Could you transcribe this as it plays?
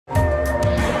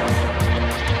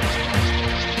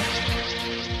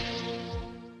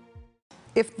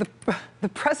if the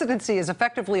presidency is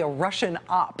effectively a Russian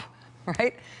op,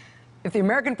 right? If the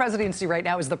American presidency right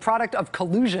now is the product of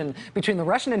collusion between the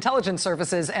Russian intelligence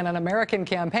services and an American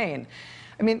campaign,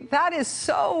 I mean, that is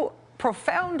so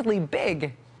profoundly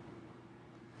big.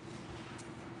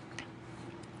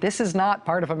 This is not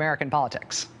part of American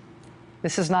politics.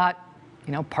 This is not,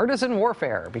 partisan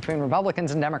warfare between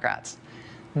Republicans and Democrats.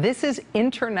 This is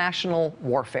international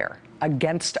warfare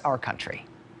against our country.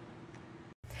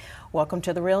 Welcome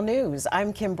to The Real News.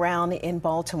 I'm Kim Brown in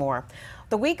Baltimore.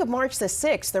 The week of March the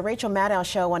 6th, the Rachel Maddow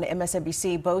show on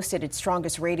MSNBC boasted its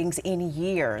strongest ratings in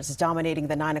years, dominating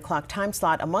the 9 o'clock time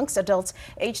slot amongst adults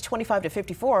aged 25 to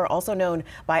 54, also known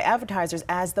by advertisers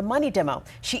as the money demo.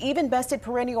 She even bested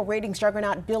perennial ratings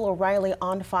juggernaut Bill O'Reilly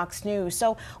on Fox News.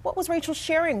 So what was Rachel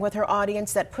sharing with her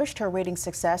audience that pushed her rating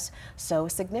success so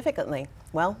significantly?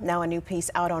 Well, now a new piece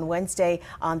out on Wednesday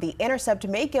on The Intercept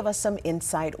may give us some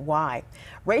insight why.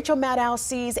 Rachel Maddow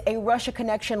sees a Russia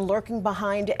connection lurking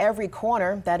behind every corner.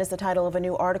 That is the title of a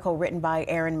new article written by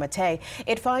Maté.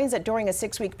 It finds that during a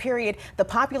 6-week period, the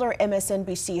popular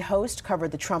MSNBC host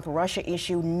covered the Trump-Russia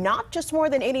issue not just more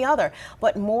than any other,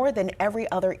 but more than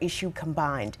every other issue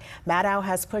combined. Maddow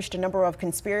has pushed a number of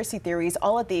conspiracy theories,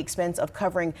 all at the expense of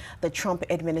covering the Trump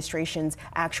administration's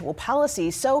actual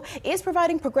policies. So is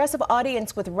providing progressive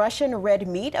audience with Russian red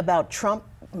meat about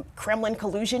Kremlin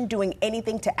collusion doing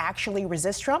anything to actually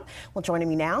resist Trump? Well, joining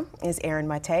me now is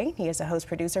Maté. He is a host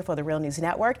producer for the Real News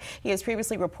Network. He has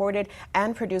previously reported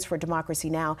and produced for Democracy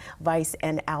Now!, Vice,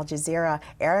 and Al Jazeera.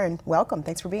 Aaron, welcome.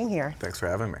 Thanks for being here. Thanks for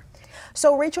having me.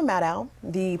 So Rachel Maddow,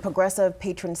 the progressive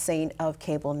patron saint of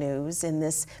cable news, in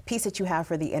this piece that you have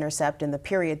for The Intercept, in the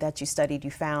period that you studied, you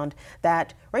found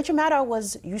that Rachel Maddow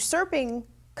was usurping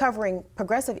covering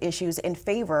progressive issues in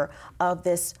favor of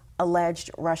this alleged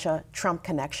Russia-Trump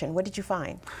connection. What did you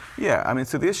find? Yeah, I mean,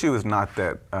 so the issue is not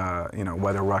that,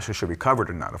 whether Russia should be covered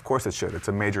or not. Of course it should. It's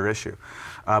a major issue.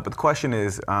 But the question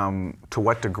is, to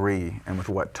what degree and with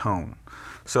what tone?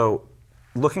 So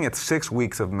looking at 6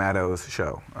 weeks of Maddow's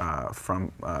show,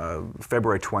 from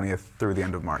February 20th through the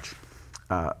end of March,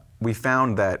 we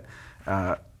found that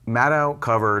Maddow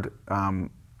covered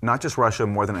not just Russia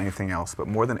more than anything else, but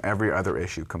more than every other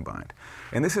issue combined.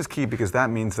 And this is key because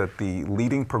that means that the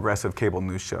leading progressive cable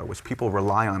news show, which people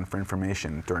rely on for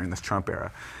information during this Trump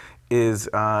era, is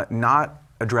not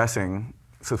addressing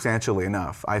substantially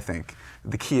enough, I think,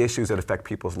 the key issues that affect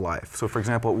people's life. So for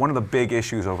example, one of the big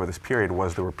issues over this period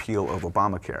was the repeal of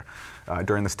Obamacare.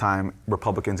 During this time,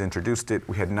 Republicans introduced it.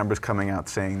 We had numbers coming out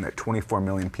saying that 24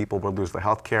 million people would lose their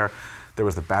health care. There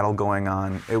was a battle going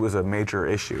on. It was a major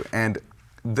issue. And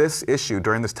this issue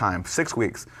during this time, 6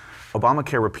 weeks,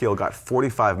 Obamacare repeal got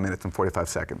 45 minutes and 45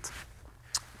 seconds.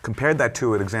 Compared that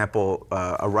to an example,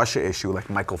 a Russia issue like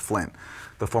Michael Flynn,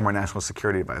 the former national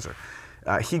security advisor.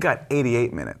 He got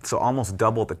 88 minutes, so almost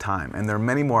double the time. And there are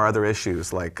many more other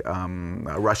issues like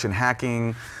Russian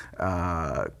hacking,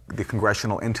 the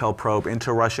congressional intel probe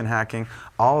into Russian hacking.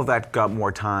 All of that got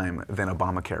more time than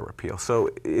Obamacare repeal. So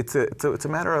it's a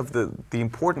matter of the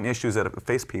important issues that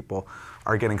face people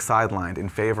are getting sidelined in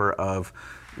favor of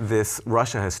this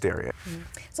Russia hysteria.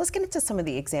 So let's get into some of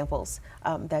the examples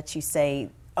that you say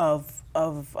of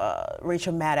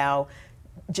Rachel Maddow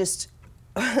just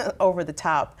over the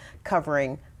top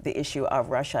covering the issue of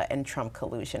Russia and Trump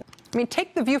collusion. I mean,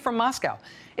 take the view from Moscow.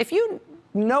 If you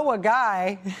know a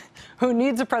guy who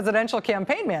needs a presidential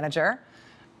campaign manager,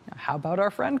 how about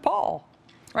our friend Paul?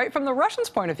 Right? From the Russians'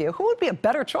 point of view, who would be a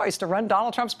better choice to run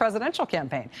Donald Trump's presidential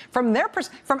campaign? From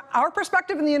our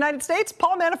perspective in the United States,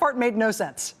 Paul Manafort made no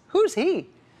sense. Who's he?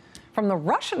 From the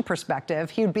Russian perspective,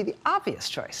 he would be the obvious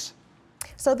choice.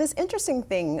 So this interesting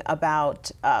thing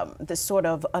about this sort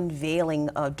of unveiling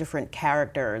of different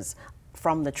characters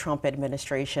from the Trump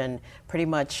administration pretty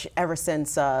much ever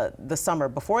since the summer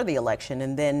before the election,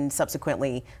 and then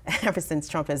subsequently ever since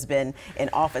Trump has been in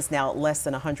office now less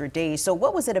than 100 days. So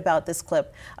what was it about this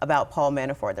clip about Paul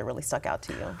Manafort that really stuck out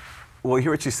to you? Well, you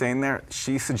hear what she's saying there?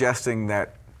 She's suggesting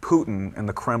that Putin and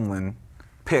the Kremlin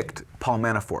picked Paul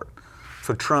Manafort.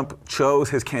 So Trump chose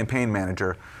his campaign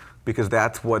manager because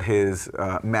that's what his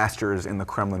masters in the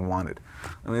Kremlin wanted.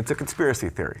 I mean, it's a conspiracy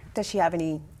theory. Does she have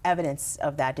any evidence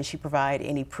of that? Does she provide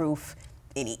any proof,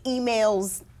 any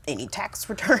emails, any tax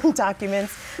return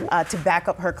documents to back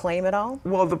up her claim at all?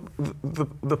 Well,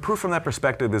 the proof from that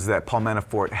perspective is that Paul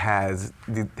Manafort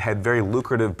had very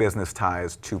lucrative business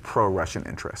ties to pro-Russian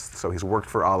interests. So he's worked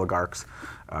for oligarchs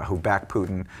who back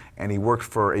Putin, and he worked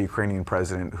for a Ukrainian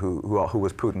president who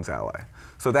was Putin's ally.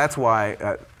 So that's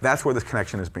why, that's where this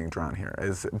connection is being drawn here.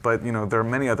 But there are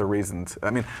many other reasons. I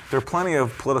mean, there are plenty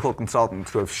of political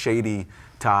consultants who have shady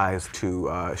ties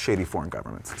to shady foreign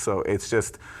governments. So it's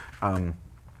just, I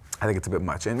think it's a bit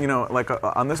much. And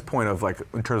on this point of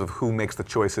in terms of who makes the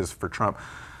choices for Trump,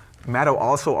 Maddow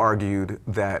also argued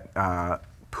that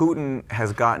Putin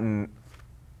has gotten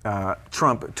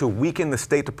Trump to weaken the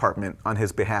State Department on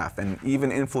his behalf and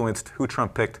even influenced who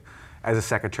Trump picked as a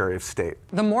Secretary of State.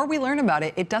 The more we learn about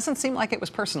it, it doesn't seem like it was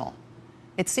personal.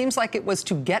 It seems like it was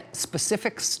to get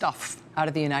specific stuff out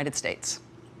of the United States.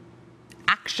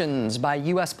 Actions by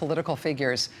U.S. political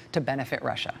figures to benefit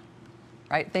Russia,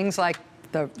 right? Things like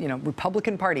the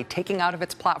Republican Party taking out of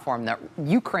its platform that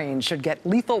Ukraine should get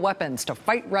lethal weapons to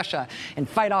fight Russia and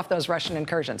fight off those Russian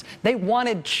incursions. They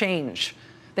wanted change.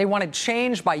 They wanted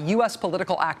change by U.S.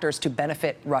 political actors to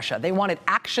benefit Russia. They wanted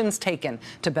actions taken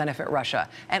to benefit Russia.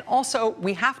 And also,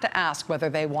 we have to ask whether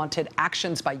they wanted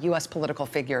actions by U.S. political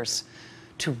figures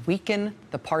to weaken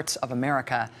the parts of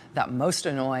America that most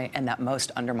annoy and that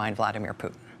most undermine Vladimir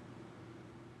Putin.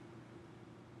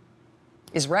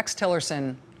 Is Rex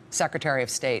Tillerson Secretary of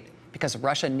State because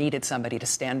Russia needed somebody to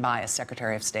stand by as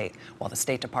Secretary of State while the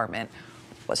State Department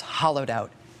was hollowed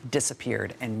out,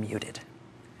 disappeared, and muted?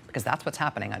 Because that's what's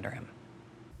happening under him.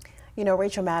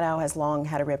 Rachel Maddow has long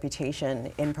had a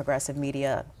reputation in progressive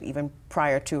media. Even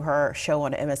prior to her show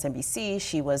on MSNBC,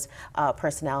 she was a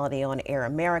personality on Air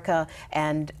America.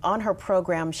 And on her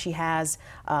program, she has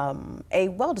a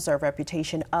well-deserved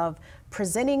reputation of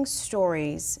presenting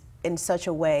stories in such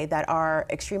a way that are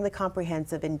extremely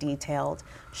comprehensive and detailed,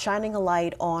 shining a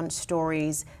light on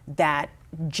stories that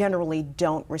generally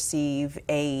don't receive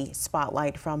a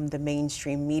spotlight from the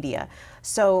mainstream media.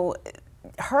 So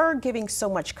her giving so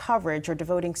much coverage or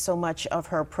devoting so much of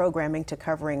her programming to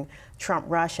covering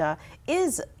Trump-Russia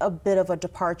is a bit of a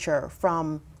departure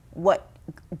from what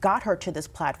got her to this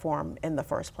platform in the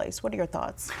first place. What are your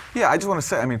thoughts? Yeah, I just want to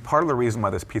say, I mean, part of the reason why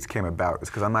this piece came about is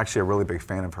because I'm actually a really big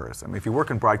fan of hers. I mean, if you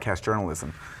work in broadcast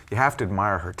journalism, you have to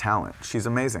admire her talent. She's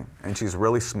amazing, and she's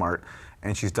really smart,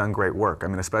 and she's done great work. I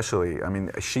mean, especially, I mean,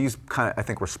 she's kind of, I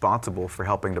think, responsible for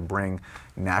helping to bring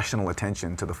national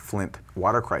attention to the Flint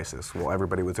water crisis while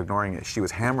everybody was ignoring it. She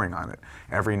was hammering on it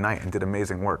every night and did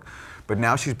amazing work. But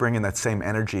now she's bringing that same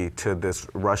energy to this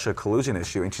Russia collusion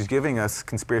issue, and she's giving us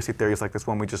conspiracy theories like this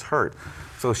one we just heard.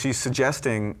 So she's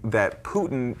suggesting that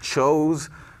Putin chose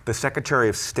the Secretary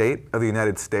of State of the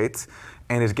United States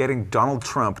and is getting Donald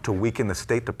Trump to weaken the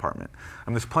State Department. I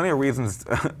mean, there's plenty of reasons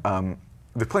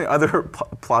there's plenty of other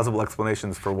plausible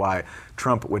explanations for why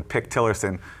Trump would pick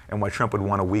Tillerson and why Trump would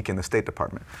want to weaken the State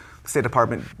Department. The State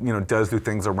Department, does do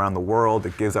things around the world.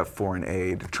 It gives out foreign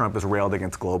aid. Trump has railed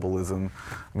against globalism.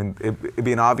 I mean, it'd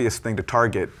be an obvious thing to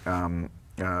target. There's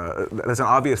an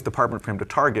obvious department for him to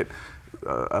target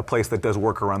a place that does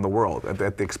work around the world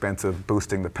at the expense of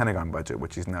boosting the Pentagon budget,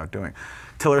 which he's now doing.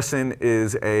 Tillerson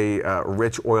is a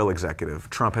rich oil executive.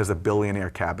 Trump has a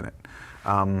billionaire cabinet.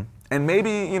 And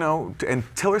maybe,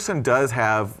 and Tillerson does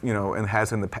have, and has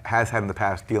had in the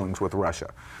past dealings with Russia.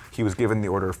 He was given the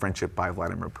Order of Friendship by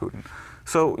Vladimir Putin.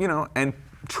 So, and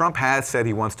Trump has said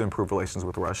he wants to improve relations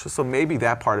with Russia, so maybe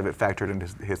that part of it factored into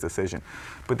his decision.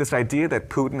 But this idea that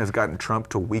Putin has gotten Trump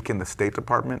to weaken the State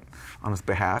Department on his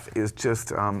behalf is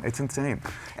just, it's insane.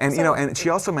 And, and she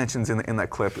also mentions in that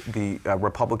clip the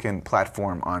Republican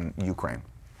platform on Ukraine.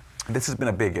 This has been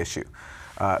a big issue.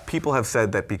 People have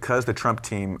said that because the Trump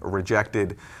team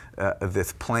rejected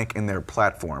this plank in their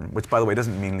platform, which, by the way,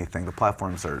 doesn't mean anything. The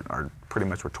platforms are pretty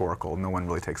much rhetorical. No one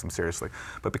really takes them seriously.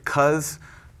 But because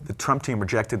the Trump team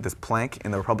rejected this plank in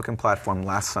the Republican platform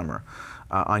last summer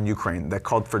on Ukraine that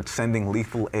called for sending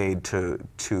lethal aid to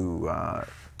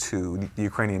the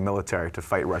Ukrainian military to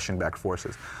fight Russian-backed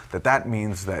forces, that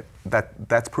means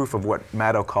that's proof of what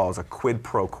Maddow calls a quid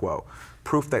pro quo.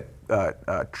 Proof that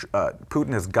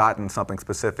Putin has gotten something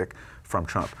specific from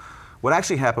Trump. What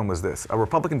actually happened was this. A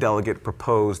Republican delegate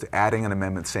proposed adding an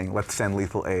amendment saying, let's send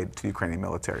lethal aid to the Ukrainian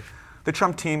military. The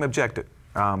Trump team objected,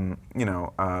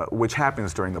 which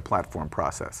happens during the platform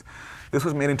process. This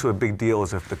was made into a big deal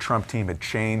as if the Trump team had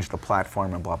changed the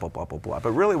platform and blah, blah, blah, blah, blah.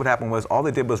 But really what happened was all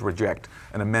they did was reject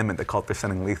an amendment that called for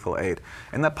sending lethal aid.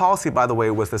 And that policy, by the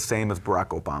way, was the same as Barack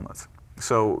Obama's.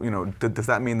 So, does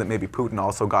that mean that maybe Putin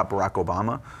also got Barack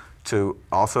Obama to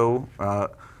also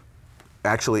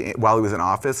actually, while he was in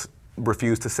office,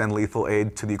 refuse to send lethal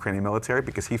aid to the Ukrainian military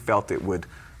because he felt it would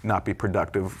not be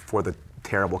productive for the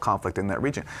terrible conflict in that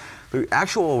region? The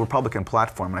actual Republican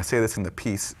platform, and I say this in the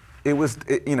piece,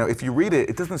 if you read it,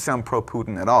 it doesn't sound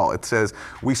pro-Putin at all. It says,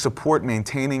 we support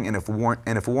maintaining and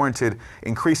if warranted,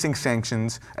 increasing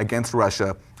sanctions against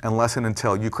Russia unless and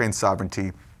until Ukraine's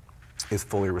sovereignty is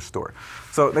fully restored.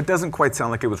 So that doesn't quite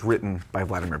sound like it was written by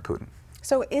Vladimir Putin.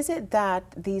 So is it that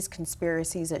these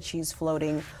conspiracies that she's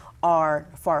floating are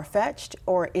far-fetched,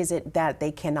 or is it that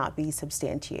they cannot be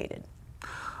substantiated?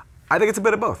 I think it's a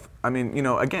bit of both. I mean,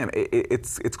 again,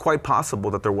 it's quite possible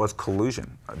that there was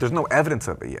collusion. There's no evidence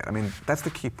of it yet. I mean, that's the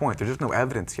key point. There's just no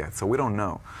evidence yet, so we don't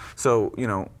know. So,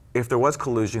 if there was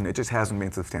collusion, it just hasn't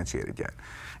been substantiated yet.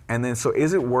 And then, so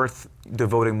is it worth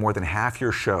devoting more than half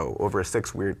your show over a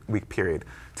 6-week period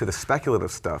to the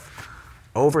speculative stuff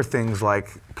over things like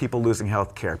people losing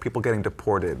health care, people getting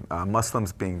deported,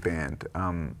 Muslims being banned,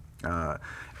 all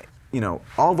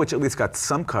of which at least got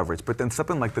some coverage, but then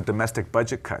something like the domestic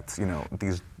budget cuts,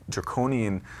 these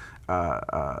draconian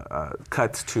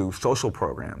cuts to social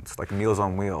programs like Meals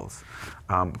on Wheels,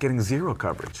 getting zero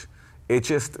coverage. It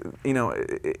just,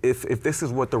 if this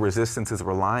is what the resistance is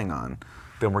relying on,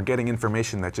 then we're getting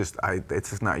information that it's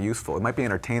just not useful. It might be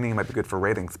entertaining, it might be good for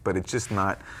ratings, but it's just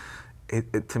not,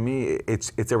 to me,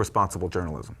 it's irresponsible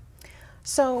journalism.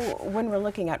 So when we're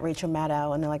looking at Rachel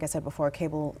Maddow, and then, like I said before,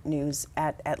 cable news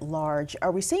at large,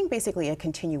 are we seeing basically a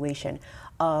continuation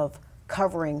of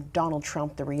covering Donald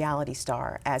Trump, the reality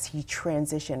star, as he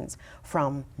transitions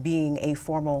from being a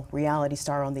formal reality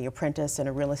star on The Apprentice and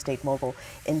a real estate mogul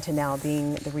into now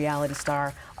being the reality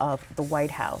star of the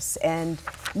White House? And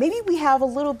maybe we have a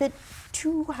little bit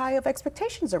too high of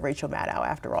expectations of Rachel Maddow,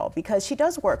 after all, because she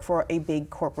does work for a big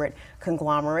corporate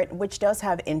conglomerate, which does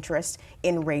have interest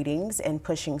in ratings and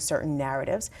pushing certain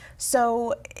narratives.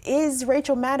 So is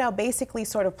Rachel Maddow basically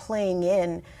sort of playing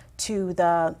in to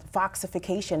the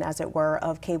Foxification, as it were,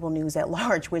 of cable news at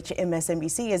large, which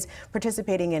MSNBC is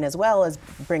participating in, as well as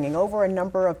bringing over a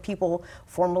number of people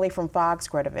formerly from Fox,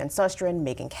 Greta Van Susteren,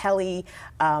 Megyn Kelly,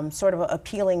 sort of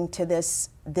appealing to this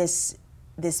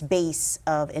base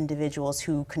of individuals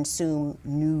who consume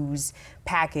news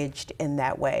packaged in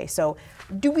that way. So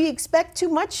do we expect too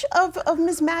much of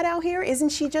Ms. Maddow here? Isn't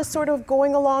she just sort of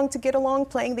going along to get along,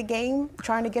 playing the game,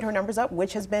 trying to get her numbers up,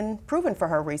 which has been proven for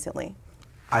her recently?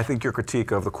 I think your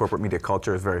critique of the corporate media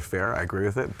culture is very fair. I agree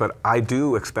with it. But I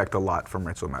do expect a lot from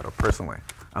Rachel Maddow, personally.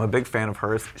 I'm a big fan of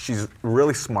hers. She's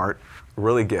really smart,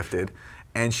 really gifted,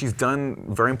 and she's done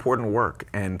very important work.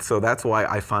 And so that's why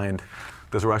I find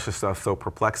this Russia stuff so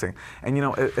perplexing. And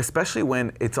especially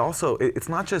when it's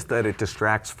not just that it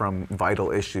distracts from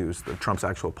vital issues, Trump's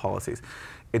actual policies.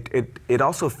 It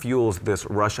also fuels this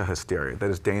Russia hysteria that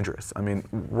is dangerous. I mean,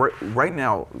 right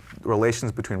now,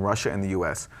 relations between Russia and the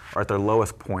US are at their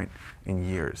lowest point in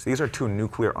years. These are two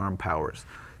nuclear-armed powers.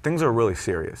 Things are really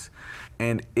serious.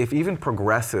 And if even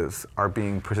progressives are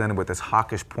being presented with this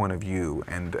hawkish point of view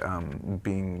and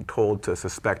being told to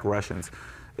suspect Russians,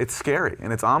 it's scary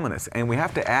and it's ominous. And we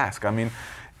have to ask, I mean,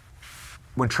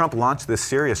 when Trump launched this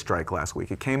Syria strike last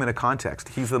week, it came in a context.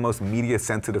 He's the most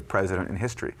media-sensitive president in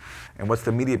history. And what's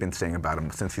the media been saying about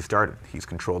him since he started? He's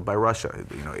controlled by Russia.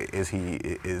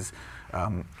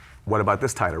 What about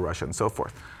this tie to Russia and so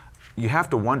forth? You have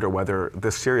to wonder whether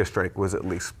this Syria strike was at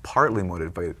least partly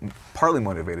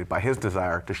motivated by his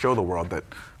desire to show the world that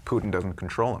Putin doesn't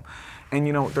control him. And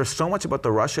there's so much about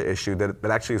the Russia issue that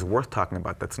actually is worth talking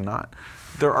about that's not.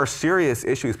 There are serious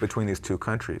issues between these two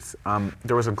countries.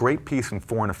 There was a great piece in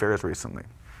Foreign Affairs recently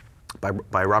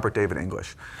by Robert David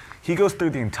English. He goes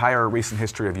through the entire recent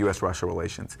history of U.S.-Russia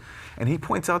relations. And he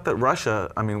points out that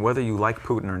Russia, I mean, whether you like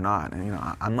Putin or not, and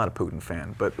I'm not a Putin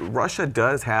fan, but Russia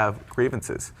does have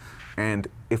grievances. And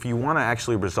if you want to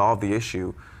actually resolve the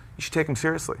issue, you should take them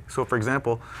seriously. So, for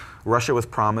example, Russia was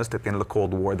promised at the end of the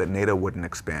Cold War that NATO wouldn't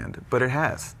expand, but it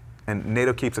has. And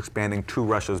NATO keeps expanding to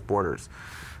Russia's borders.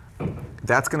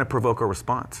 That's going to provoke a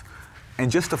response.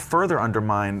 And just to further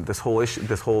undermine this whole issue,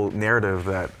 this whole narrative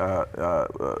that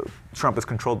Trump is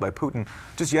controlled by Putin,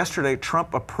 just yesterday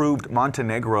Trump approved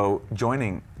Montenegro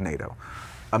joining NATO,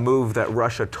 a move that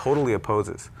Russia totally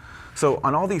opposes. So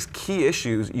on all these key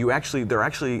issues, there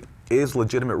actually is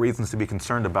legitimate reasons to be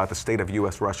concerned about the state of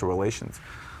U.S.-Russia relations.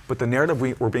 But the narrative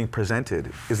we're being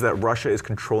presented is that Russia is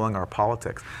controlling our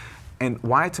politics. And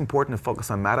why it's important to focus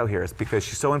on Maddow here is because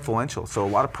she's so influential. So a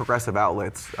lot of progressive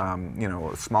outlets,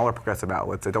 smaller progressive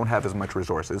outlets that don't have as much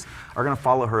resources are going to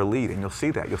follow her lead, and you'll see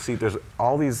that. You'll see there's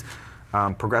all these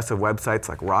progressive websites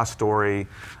like Raw Story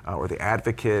or The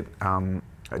Advocate,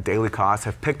 Daily Kos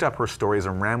have picked up her stories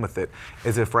and ran with it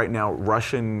as if right now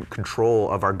Russian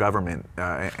control of our government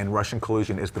and Russian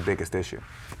collusion is the biggest issue.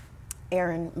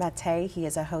 Aaron Maté, he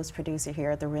is a host producer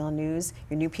here at The Real News.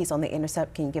 Your new piece on The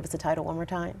Intercept, can you give us the title one more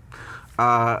time?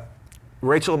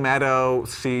 Rachel Maddow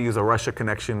sees a Russia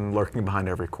connection lurking behind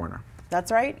every corner.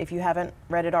 That's right. If you haven't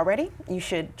read it already, you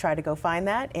should try to go find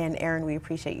that. And Aaron, we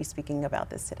appreciate you speaking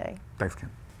about this today. Thanks, Kim.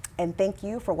 And thank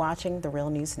you for watching the Real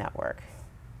News Network.